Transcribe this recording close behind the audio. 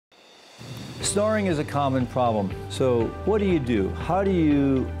Snoring is a common problem. So what do you do? How do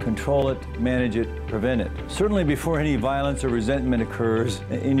you control it, manage it, prevent it? Certainly before any violence or resentment occurs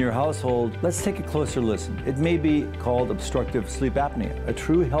in your household, let's take a closer listen. It may be called obstructive sleep apnea, a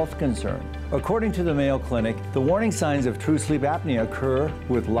true health concern. According to the Mayo Clinic, the warning signs of true sleep apnea occur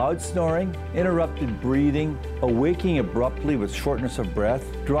with loud snoring, interrupted breathing, awaking abruptly with shortness of breath,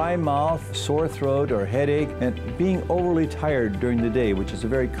 dry mouth, sore throat or headache, and being overly tired during the day, which is a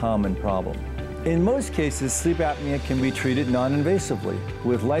very common problem. In most cases, sleep apnea can be treated non-invasively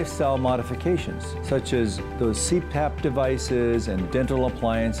with lifestyle modifications, such as those CPAP devices and dental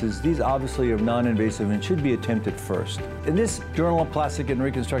appliances. These obviously are non-invasive and should be attempted first. In this Journal of Plastic and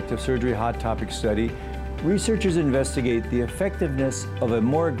Reconstructive Surgery hot topic study, researchers investigate the effectiveness of a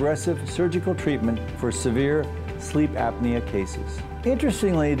more aggressive surgical treatment for severe sleep apnea cases.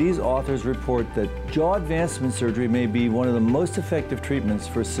 Interestingly, these authors report that jaw advancement surgery may be one of the most effective treatments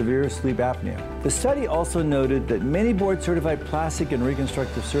for severe sleep apnea. The study also noted that many board-certified plastic and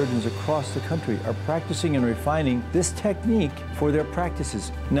reconstructive surgeons across the country are practicing and refining this technique for their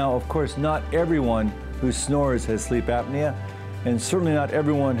practices. Now, of course, not everyone who snores has sleep apnea, and certainly not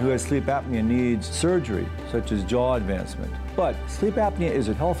everyone who has sleep apnea needs surgery, such as jaw advancement. But sleep apnea is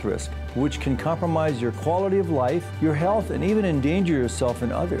a health risk, which can compromise your quality of life, your health, and even endanger yourself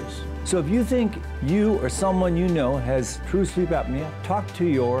and others. So if you think you or someone you know has true sleep apnea, talk to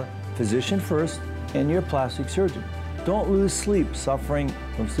your physician first and your plastic surgeon. Don't lose sleep suffering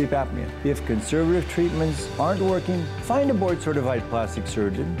from sleep apnea. If conservative treatments aren't working, find a board-certified plastic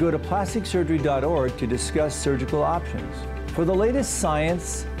surgeon. Go to plasticsurgery.org to discuss surgical options. For the latest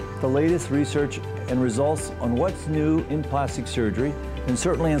science, the latest research and results on what's new in plastic surgery, and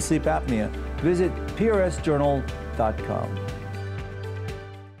certainly in sleep apnea, visit prsjournal.com.